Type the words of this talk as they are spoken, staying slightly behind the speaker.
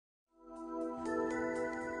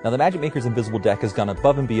Now, the Magic Maker's Invisible Deck has gone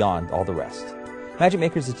above and beyond all the rest. Magic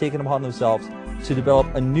Makers have taken upon themselves to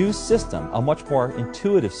develop a new system, a much more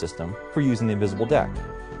intuitive system for using the Invisible Deck.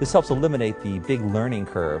 This helps eliminate the big learning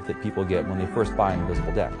curve that people get when they first buy an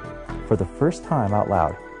Invisible Deck. For the first time out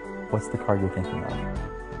loud, what's the card you're thinking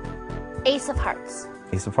of? Ace of Hearts.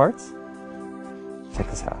 Ace of Hearts? Check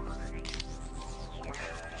this out.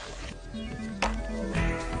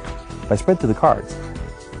 If I spread through the cards,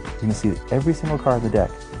 you can see that every single card in the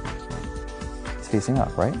deck is facing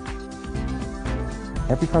up, right?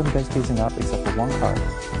 Every card in the deck is facing up except for one card.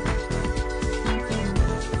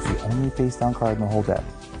 It's the only face-down card in the whole deck.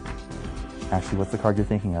 Actually, what's the card you're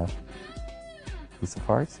thinking of? Ace of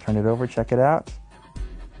Hearts. Turn it over, check it out.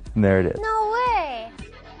 And there it is. No way!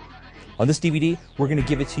 On this DVD, we're going to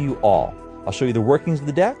give it to you all. I'll show you the workings of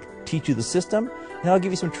the deck, teach you the system, and I'll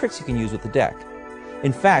give you some tricks you can use with the deck.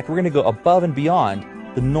 In fact, we're going to go above and beyond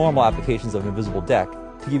the normal applications of an Invisible Deck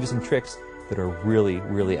to give you some tricks that are really,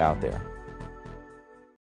 really out there.